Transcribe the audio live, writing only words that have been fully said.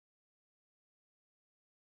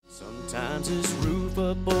Sometimes this roof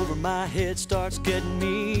up over my head starts getting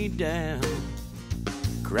me down,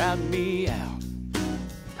 crowding me out.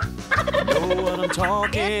 You know what I'm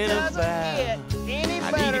talking about. Get any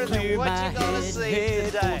better than what you're gonna see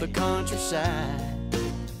today. For the countryside,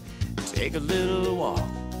 take a little walk,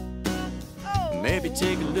 maybe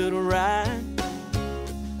take a little ride.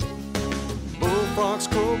 Bullfrogs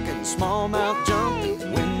croaking, smallmouth jumping,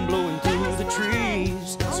 wind blowing through the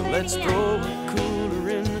trees. So let's throw a cooler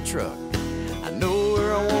in the truck. I know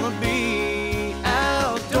where I wanna be,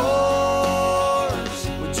 outdoors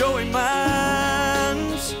with Joey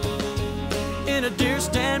Mines, in a deer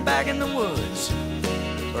stand back in the woods,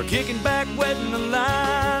 or kicking back, wetting the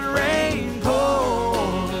line. Rain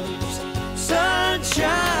pours, sun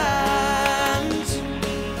shines,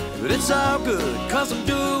 but it's all good, 'cause I'm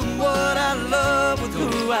doing what I love with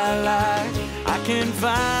who I like. I can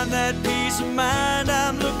find that peace of mind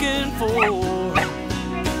I'm looking for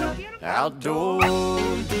outdoors.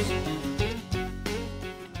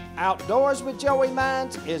 Outdoors with Joey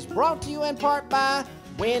Mines is brought to you in part by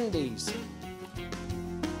Wendy's,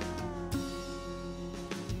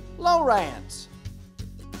 Lowrance,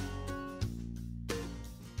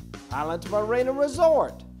 Islands Marina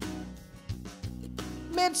Resort,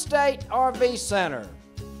 MidState RV Center,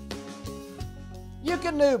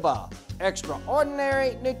 Eukanuba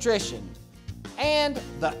Extraordinary Nutrition, and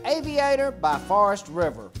The Aviator by Forest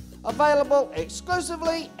River, available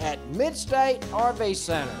exclusively at MidState RV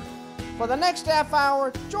Center. For the next half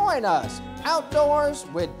hour, join us outdoors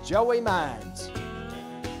with Joey Mines.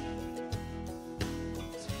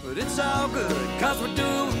 But it's all good, 'cause we're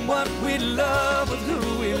doing what we love with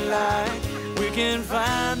who we like. We can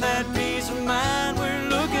find that peace of mind we're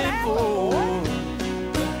looking for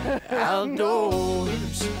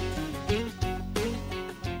outdoors.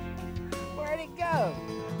 Where'd it go?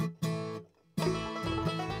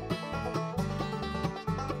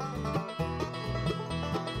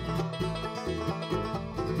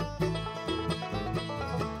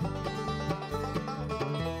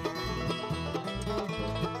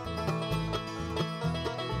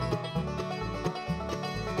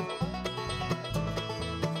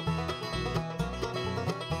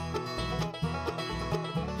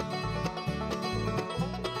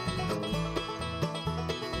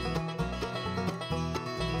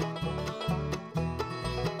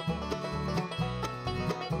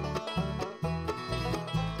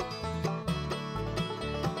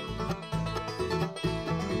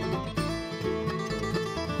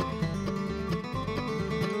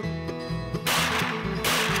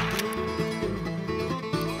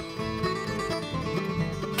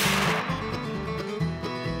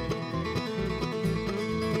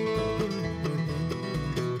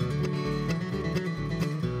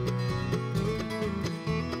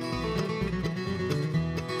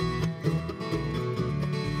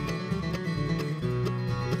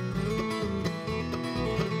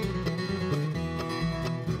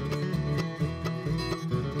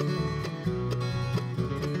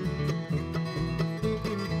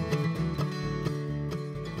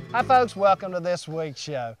 Hi folks, welcome to this week's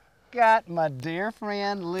show. Got my dear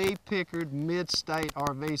friend Lee Pickard, MidState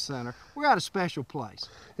RV Center. We're at a special place.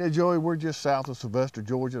 Yeah, Joey, we're just south of Sylvester,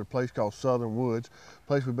 Georgia, at a place called Southern Woods, a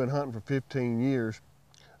place we've been hunting for 15 years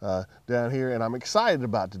down here, and I'm excited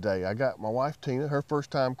about today. I got my wife Tina, her first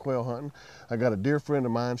time quail hunting. I got a dear friend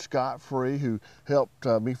of mine, Scott Free, who helped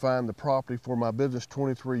me find the property for my business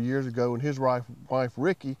 23 years ago, and his wife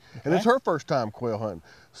Ricky, and it's her first time quail hunting.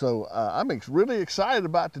 So I'm really excited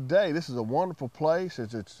about today. This is a wonderful place.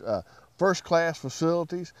 It's first-class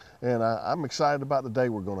facilities, and I'm excited about the day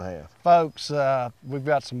we're going to have. Folks, we've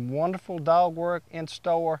got some wonderful dog work in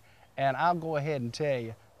store, and I'll go ahead and tell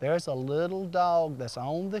you, there's a little dog that's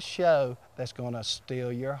on the show that's going to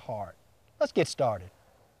steal your heart. Let's get started.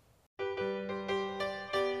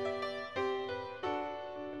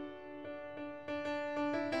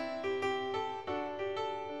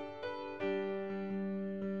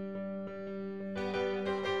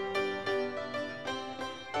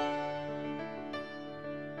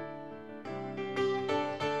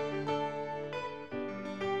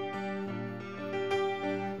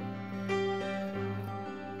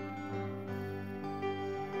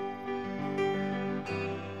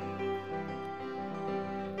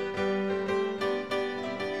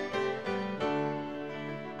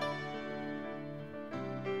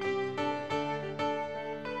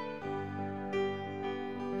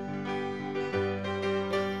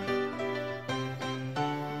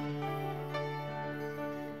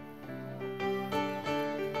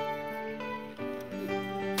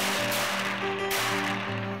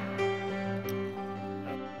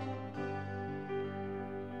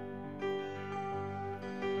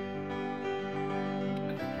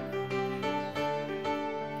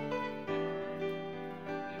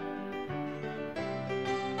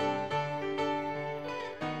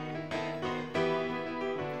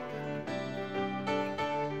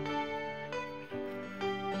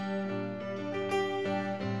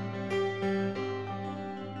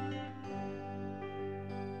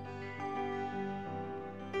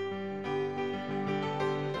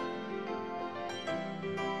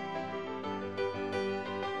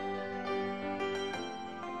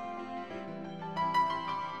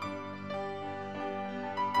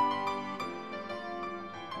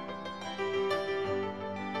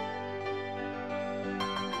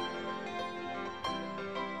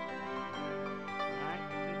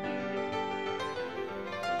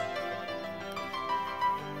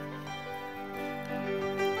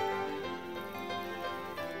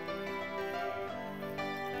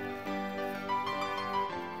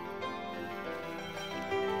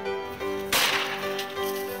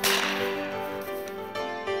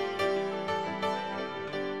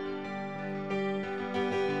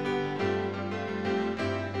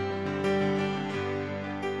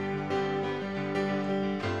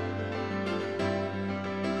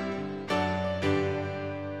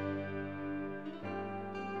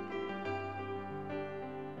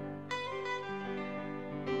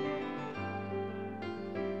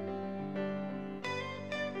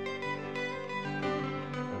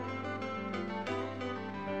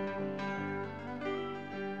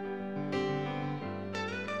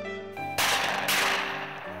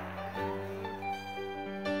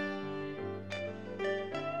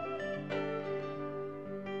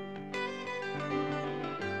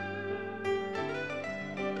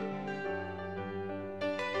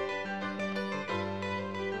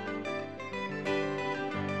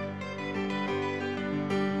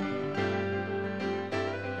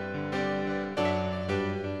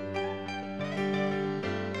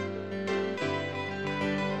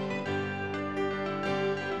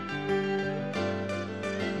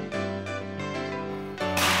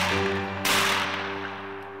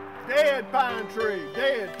 pine tree,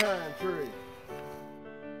 dead pine tree.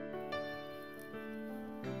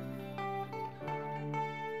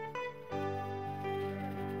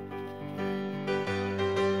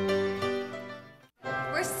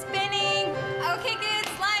 We're spinning. Okay, kids,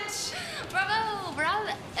 lunch. Bravo,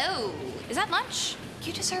 bravo. Oh, is that lunch?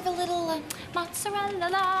 You deserve a little mozzarella, la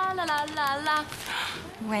la la la la.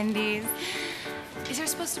 Wendy's. Is there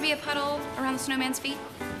supposed to be a puddle around the snowman's feet?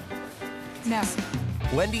 No.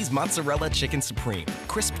 Wendy's Mozzarella Chicken Supreme.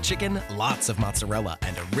 Crisp chicken, lots of mozzarella,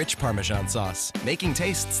 and a rich Parmesan sauce. Making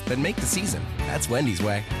tastes that make the season. That's Wendy's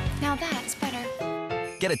way. Now that's better.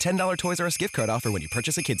 Get a $10 Toys R Us gift card offer when you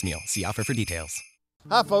purchase a kids meal. See offer for details.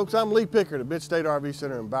 Hi folks, I'm Lee Pickard at MidState RV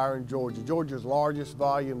Center in Byron, Georgia, Georgia's largest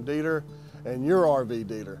volume dealer and your RV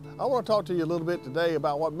dealer. I want to talk to you a little bit today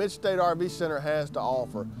about what MidState RV Center has to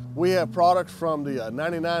offer. We have products from the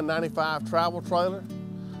 $99.95 travel trailer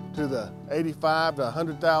to the $85,000 to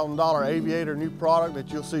 $100,000 Aviator new product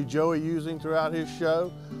that you'll see Joey using throughout his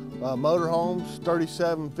show. Motorhomes,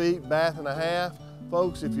 37 feet, bath and a half.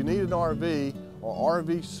 Folks, if you need an RV or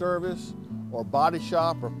RV service or body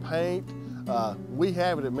shop or paint, we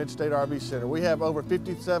have it at MidState RV Center. We have over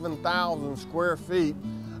 57,000 square feet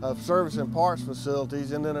of service and parts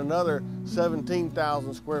facilities, and then another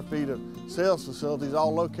 17,000 square feet of sales facilities,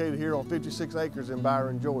 all located here on 56 acres in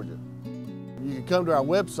Byron, Georgia. You can come to our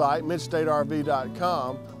website,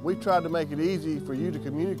 MidStateRV.com. We've tried to make it easy for you to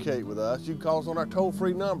communicate with us. You can call us on our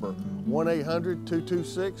toll-free number,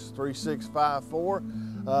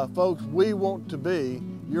 1-800-226-3654. Folks, we want to be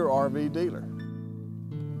your RV dealer.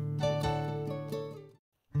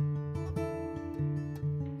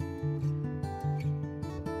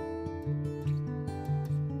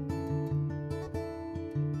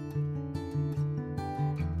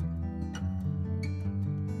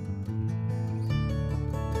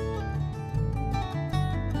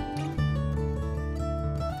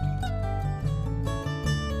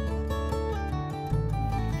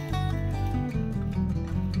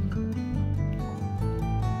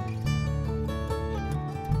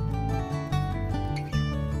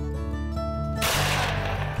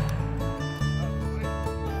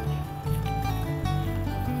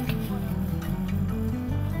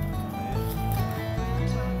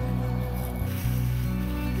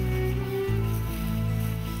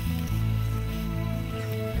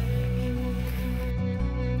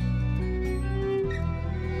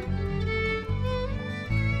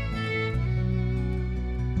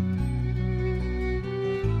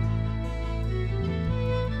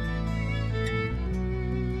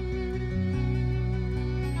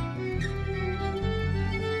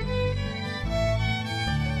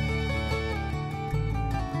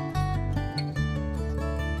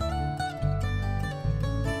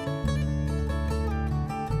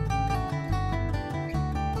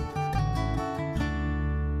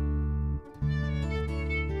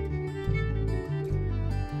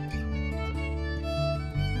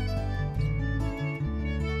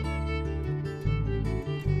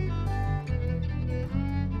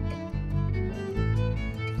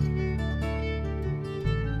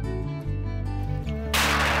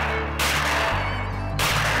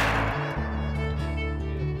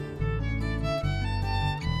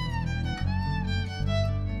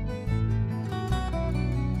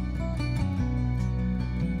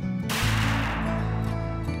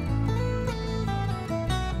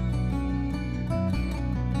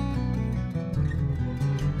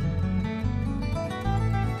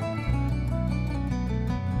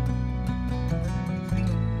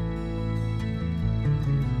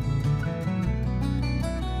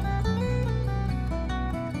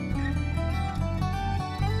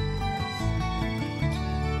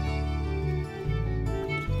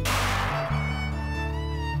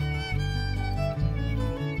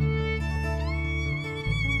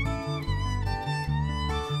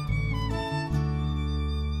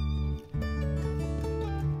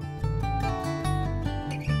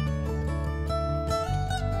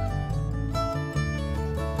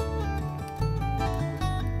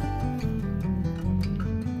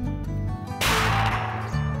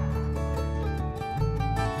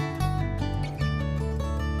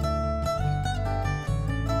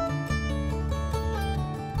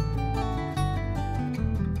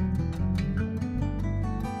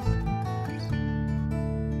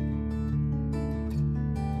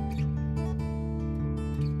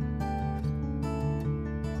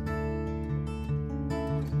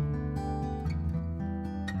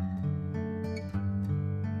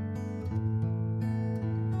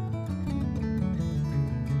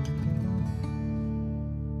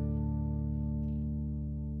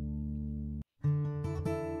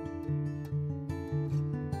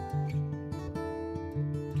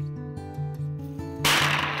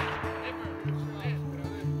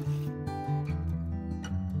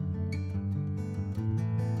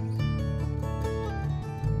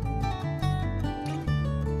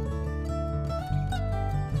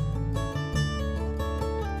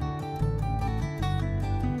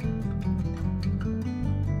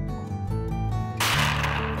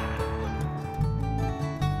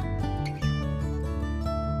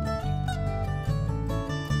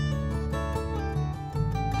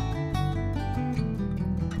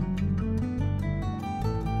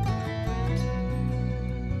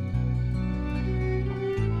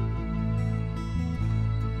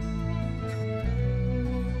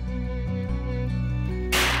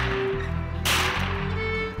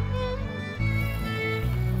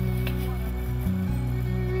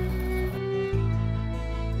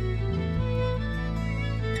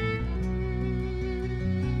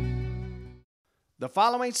 The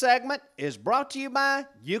following segment is brought to you by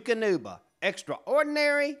Eukanuba,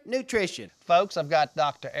 Extraordinary Nutrition. Folks, I've got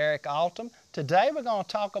Dr. Eric Altum. Today we're going to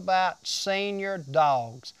talk about senior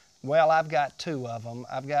dogs. Well, I've got two of them.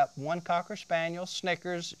 I've got one Cocker Spaniel,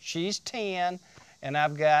 Snickers, she's 10, and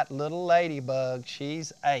I've got little Ladybug,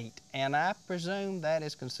 she's 8. And I presume that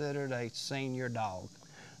is considered a senior dog.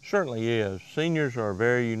 Certainly is. Seniors are a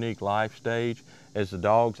very unique life stage. As the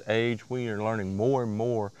dogs age, we are learning more and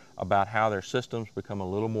more about how their systems become a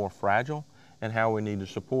little more fragile and how we need to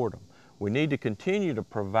support them. We need to continue to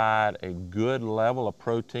provide a good level of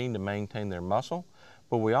protein to maintain their muscle,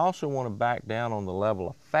 but we also want to back down on the level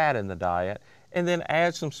of fat in the diet and then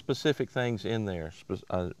add some specific things in there.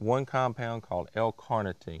 One compound called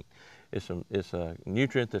L-carnitine. It's a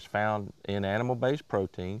nutrient that's found in animal-based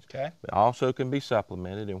proteins. Okay. It also can be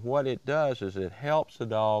supplemented, and what it does is it helps the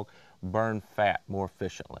dog burn fat more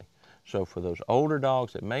efficiently. So for those older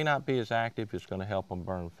dogs that may not be as active, it's going to help them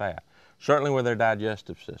burn fat. Certainly with their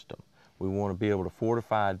digestive system. We want to be able to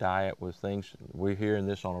fortify a diet with things, we're hearing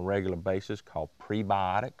this on a regular basis, called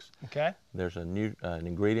prebiotics. Okay. There's an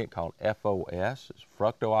ingredient called FOS. It's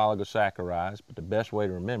fructooligosaccharides, but the best way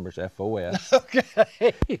to remember is FOS.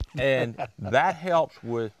 Okay. And that helps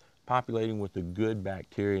with populating with the good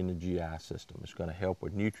bacteria in the GI system. It's going to help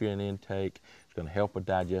with nutrient intake. It's going to help with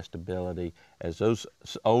digestibility. As those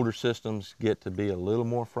older systems get to be a little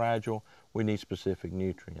more fragile, we need specific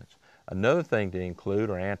nutrients. Another thing to include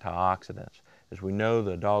are antioxidants. As we know,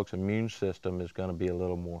 the dog's immune system is going to be a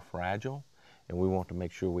little more fragile, and we want to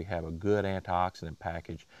make sure we have a good antioxidant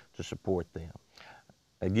package to support them.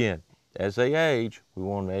 Again, as they age, we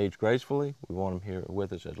want them to age gracefully. We want them here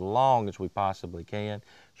with us as long as we possibly can.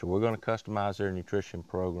 So we're going to customize their nutrition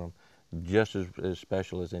program just as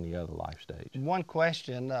special as any other life stage. One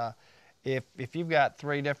question, if you've got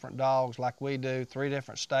 3 different dogs like we do, 3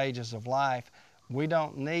 different stages of life, we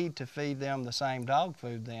don't need to feed them the same dog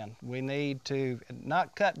food then. We need to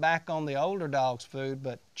not cut back on the older dog's food,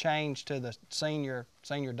 but change to the senior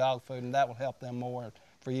dog food, and that will help them more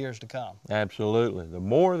for years to come. Absolutely. The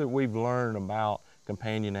more that we've learned about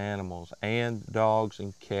companion animals and dogs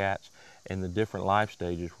and cats and the different life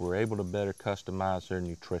stages, we're able to better customize their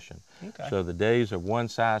nutrition. Okay. So the days of one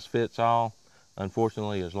size fits all,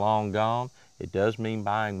 unfortunately, is long gone. It does mean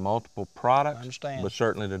buying multiple products, I understand. But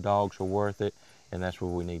certainly the dogs are worth it, and that's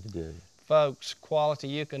what we need to do. Folks,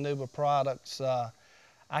 quality Eukanuba products,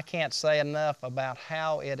 I can't say enough about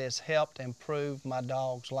how it has helped improve my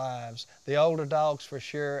dogs' lives. The older dogs, for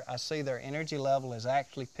sure, I see their energy level has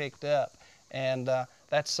actually picked up, and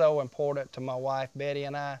that's so important to my wife, Betty,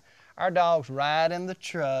 and I. Our dogs ride in the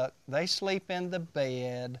truck, they sleep in the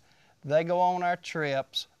bed, they go on our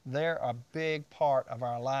trips. They're a big part of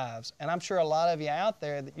our lives. And I'm sure a lot of you out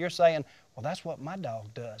there that you're saying, well, that's what my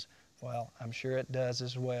dog does. Well, I'm sure it does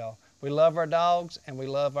as well. We love our dogs, and we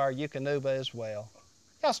love our Eukanuba as well.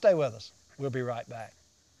 Y'all stay with us. We'll be right back.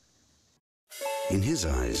 In his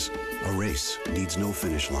eyes, a race needs no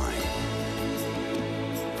finish line.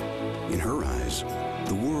 In her eyes,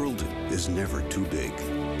 the world is never too big.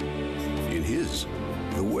 In his,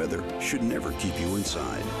 the weather should never keep you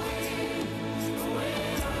inside.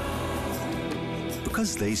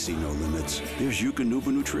 Because they see no limits, there's Eukanuba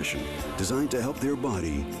Nutrition, designed to help their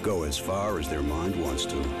body go as far as their mind wants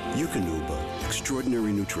to. Eukanuba,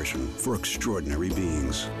 extraordinary nutrition for extraordinary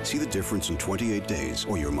beings. See the difference in 28 days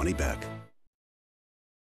or your money back.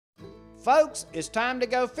 Folks, it's time to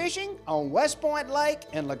go fishing on West Point Lake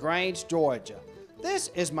in LaGrange, Georgia. This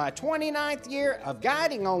is my 29th year of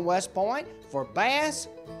guiding on West Point for bass,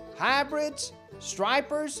 hybrids,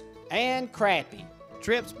 stripers, and crappie.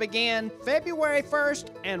 Trips begin February 1st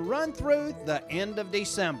and run through the end of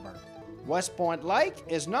December. West Point Lake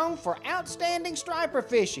is known for outstanding striper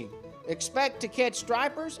fishing. Expect to catch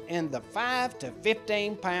stripers in the 5 to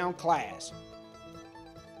 15 pound class.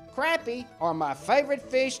 Crappie are my favorite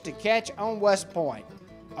fish to catch on West Point.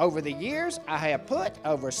 Over the years, I have put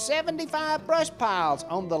over 75 brush piles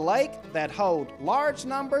on the lake that hold large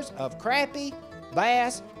numbers of crappie,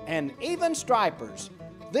 bass, and even stripers.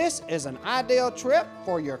 This is an ideal trip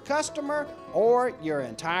for your customer or your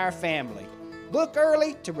entire family. Book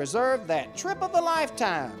early to reserve that trip of a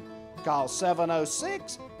lifetime. Call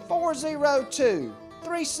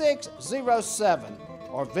 706-402-3607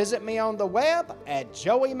 or visit me on the web at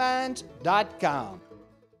joeymines.com.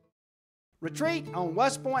 Retreat on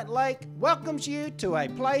West Point Lake welcomes you to a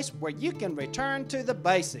place where you can return to the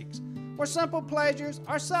basics, where simple pleasures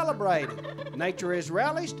are celebrated, nature is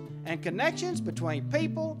relished, and connections between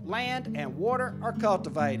people, land, and water are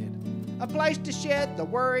cultivated. A place to shed the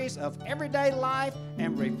worries of everyday life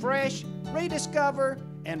and refresh, rediscover,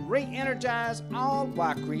 and re-energize, all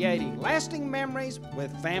while creating lasting memories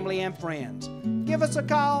with family and friends. Give us a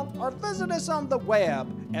call or visit us on the web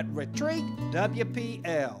at Retreat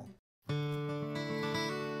WPL.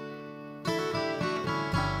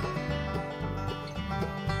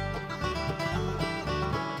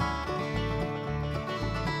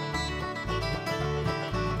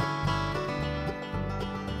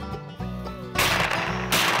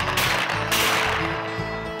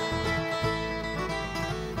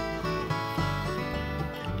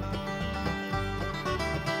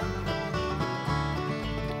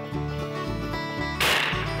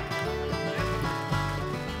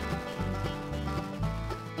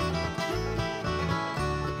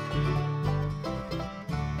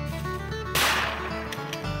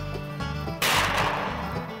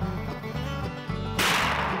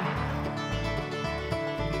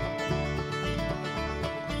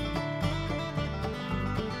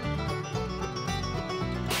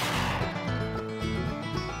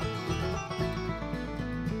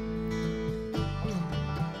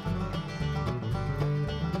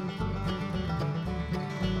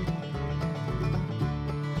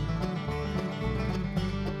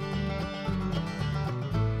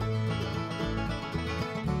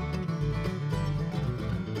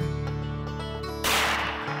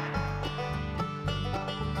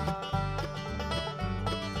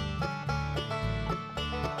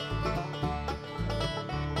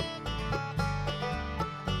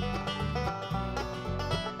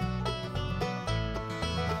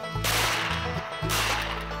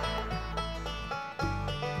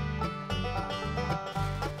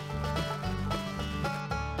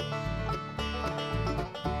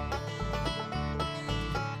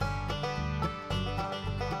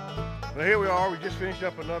 Well, here we are. We just finished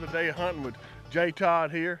up another day of hunting with Jay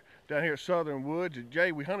Todd here, down here at Southern Woods. And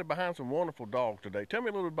Jay, we hunted behind some wonderful dogs today. Tell me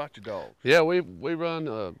a little bit about your dogs. Yeah, we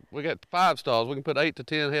run, we got 5 stalls. We can put 8 to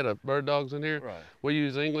 10 head of bird dogs in here. Right. We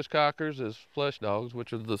use English cockers as flush dogs,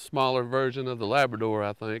 which are the smaller version of the Labrador,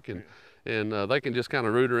 I think. And they can just kind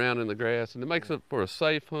of root around in the grass, and it makes it for a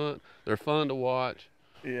safe hunt. They're fun to watch.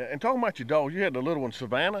 Yeah, and talking about your dogs, you had the little one,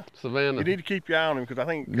 Savannah. Savannah. You need to keep your eye on him because I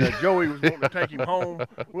think Joey was wanting to take him home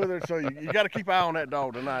with her, so you got to keep an eye on that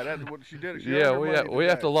dog tonight. That's what she did. Yeah, we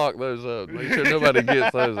have to lock those up, make sure nobody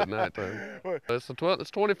gets those at nighttime. It's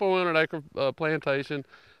 2,400 acre plantation.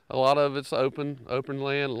 A lot of it's open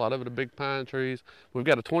land, a lot of it are big pine trees. We've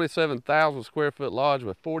got a 27,000 square foot lodge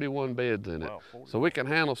with 41 beds in it. Wow, so we can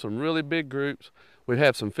handle some really big groups. We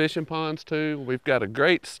have some fishing ponds too. We've got a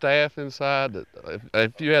great staff inside. That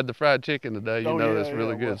if you had the fried chicken today, you know that's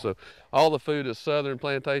really good. So all the food is Southern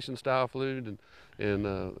plantation style food,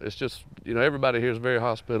 and it's just, you know, everybody here is very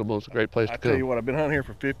hospitable. It's a great place to come. I tell you what, I've been hunting here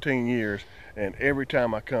for 15 years, and every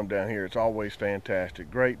time I come down here, it's always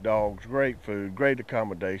fantastic. Great dogs, great food, great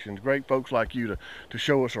accommodations, great folks like you to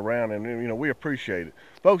show us around, and you know, we appreciate it.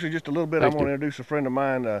 Folks, in just a little bit, I'm going to introduce a friend of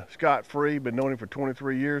mine, Scott Free. Been knowing him for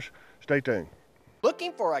 23 years. Stay tuned.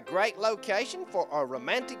 Looking for a great location for a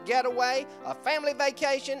romantic getaway, a family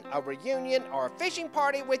vacation, a reunion, or a fishing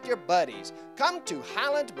party with your buddies? Come to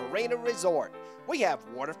Highland Marina Resort. We have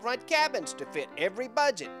waterfront cabins to fit every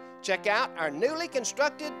budget. Check out our newly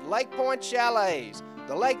constructed Lake Point chalets.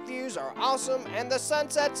 The lake views are awesome and the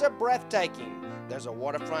sunsets are breathtaking. There's a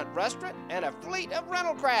waterfront restaurant and a fleet of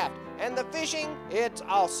rental craft, and the fishing, it's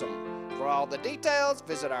awesome. For all the details,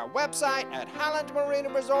 visit our website at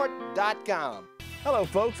highlandmarinaresort.com. Hello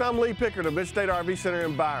folks, I'm Lee Pickard of MidState RV Center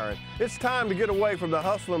in Byron. It's time to get away from the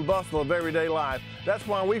hustle and bustle of everyday life. That's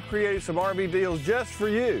why we've created some RV deals just for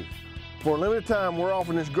you. For a limited time, we're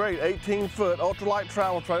offering this great 18-foot ultralight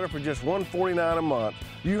travel trailer for just $149 a month.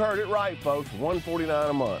 You heard it right, folks,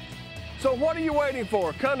 $149 a month. So what are you waiting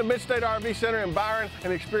for? Come to MidState RV Center in Byron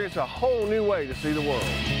and experience a whole new way to see the world.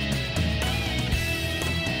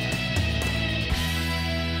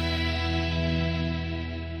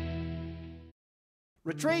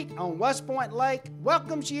 Retreat on West Point Lake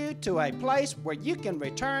welcomes you to a place where you can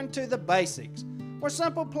return to the basics, where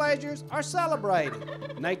simple pleasures are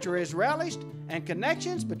celebrated, nature is relished, and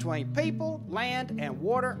connections between people, land, and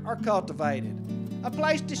water are cultivated. A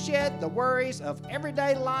place to shed the worries of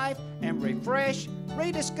everyday life and refresh,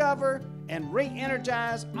 rediscover, and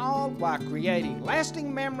re-energize, all while creating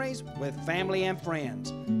lasting memories with family and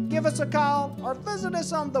friends. Give us a call or visit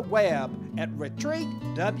us on the web at Retreat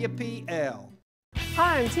WPL.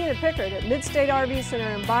 Hi, I'm Tina Pickard at MidState RV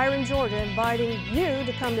Center in Byron, Georgia, inviting you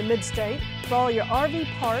to come to MidState for all your RV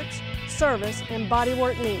parts, service, and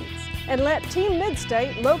bodywork needs. And let Team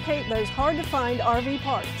MidState locate those hard-to-find RV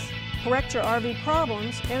parts, correct your RV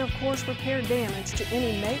problems, and of course repair damage to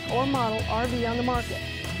any make or model RV on the market.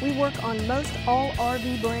 We work on most all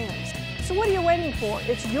RV brands. So what are you waiting for?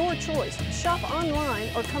 It's your choice. Shop online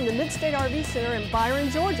or come to MidState RV Center in Byron,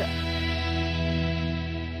 Georgia.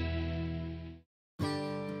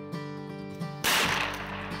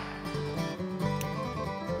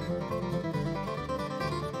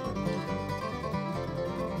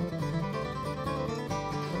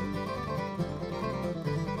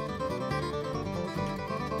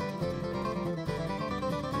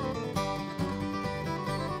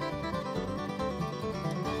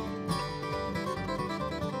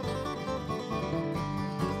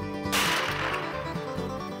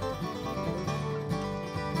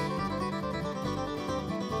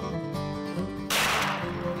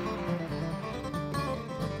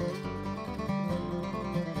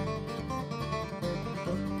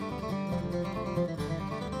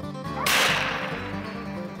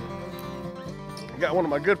 Got one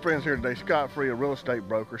of my good friends here today, Scott Free, a real estate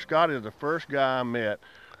broker. Scott is the first guy I met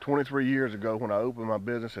 23 years ago when I opened my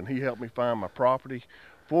business, and he helped me find my property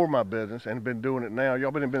for my business and been doing it now.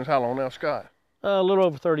 Y'all been in business how long now, Scott? A little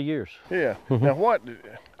over 30 years. Yeah. Now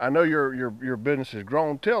I know your business has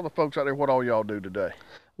grown. Tell the folks out there what all y'all do today.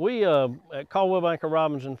 We, at Quail, Banker,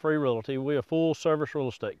 Robinson Free Realty, we're a full service real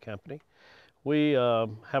estate company. We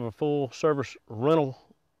have a full service rental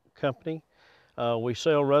company. We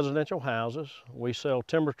sell residential houses. We sell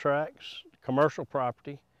timber tracts, commercial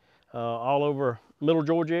property, all over Middle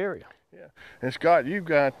Georgia area. Yeah. And Scott, you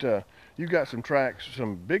got some tracts,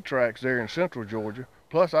 some big tracts there in Central Georgia.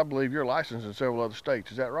 Plus, I believe you're licensed in several other states.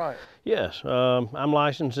 Is that right? Yes. I'm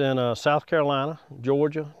licensed in South Carolina,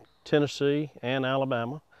 Georgia, Tennessee, and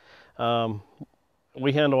Alabama.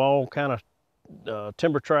 We handle all kind of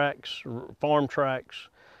timber tracts, farm tracts,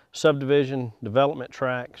 subdivision development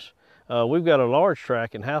tracts. We've got a large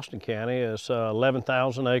tract in Houston County. It's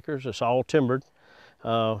 11,000 acres. It's all timbered.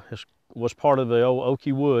 It was part of the old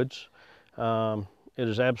Okie Woods. It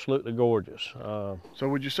is absolutely gorgeous. So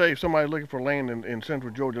would you say if somebody's looking for land in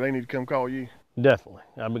Central Georgia, they need to come call you? Definitely.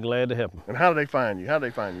 I'd be glad to help them. And how do they find you? How do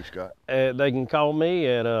they find you, Scott? They can call me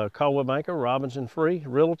at Quail Banker, Robinson Free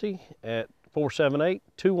Realty at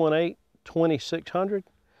 478-218-2600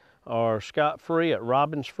 or Scott Free at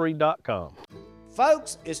robinsfree.com.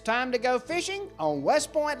 Folks, it's time to go fishing on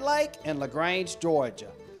West Point Lake in LaGrange,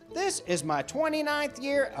 Georgia. This is my 29th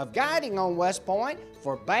year of guiding on West Point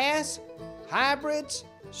for bass, hybrids,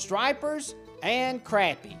 stripers, and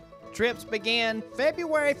crappie. Trips begin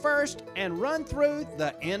February 1st and run through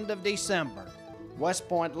the end of December. West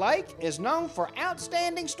Point Lake is known for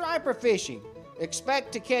outstanding striper fishing.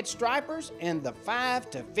 Expect to catch stripers in the 5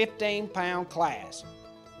 to 15 pound class.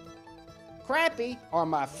 Crappie are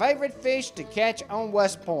my favorite fish to catch on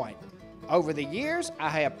West Point. Over the years, I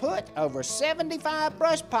have put over 75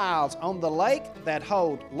 brush piles on the lake that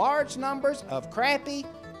hold large numbers of crappie,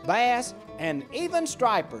 bass, and even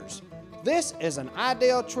stripers. This is an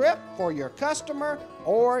ideal trip for your customer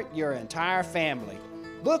or your entire family.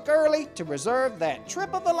 Book early to reserve that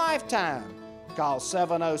trip of a lifetime. Call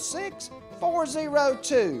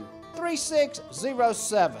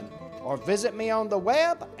 706-402-3607 or visit me on the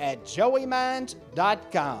web at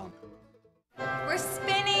joeymines.com. We're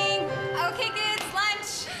spinning. Okay, kids,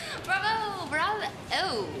 lunch. Bravo, bravo.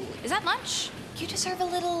 Oh, is that lunch? You deserve a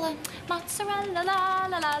little mozzarella, la,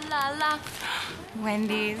 la, la, la, la.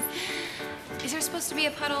 Wendy's. Is there supposed to be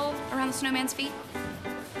a puddle around the snowman's feet?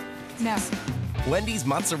 No. Wendy's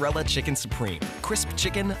Mozzarella Chicken Supreme. Crisp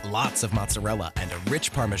chicken, lots of mozzarella, and a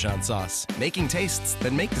rich Parmesan sauce. Making tastes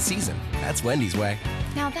that make the season. That's Wendy's way.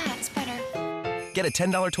 Now that's better. Get a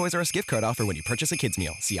 $10 Toys R Us gift card offer when you purchase a kids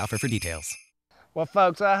meal. See offer for details. Well,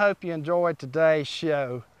 folks, I hope you enjoyed today's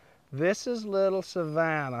show. This is little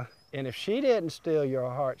Savannah, and if she didn't steal your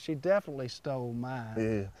heart, she definitely stole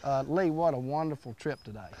mine. Yeah. Lee, what a wonderful trip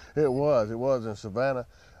today. It was in Savannah.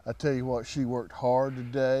 I tell you what, she worked hard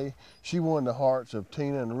today. She won the hearts of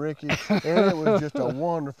Tina and Ricky, and it was just a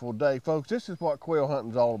wonderful day. Folks, this is what quail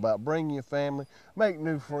hunting's all about. Bring your family, make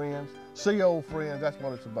new friends, see old friends. That's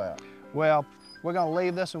what it's about. Well, we're gonna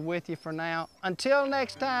leave this one with you for now. Until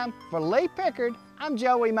next time, for Lee Pickard, I'm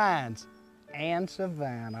Joey Mines and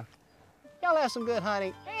Savannah. Y'all have some good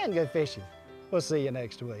hunting and good fishing. We'll see you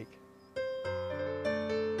next week.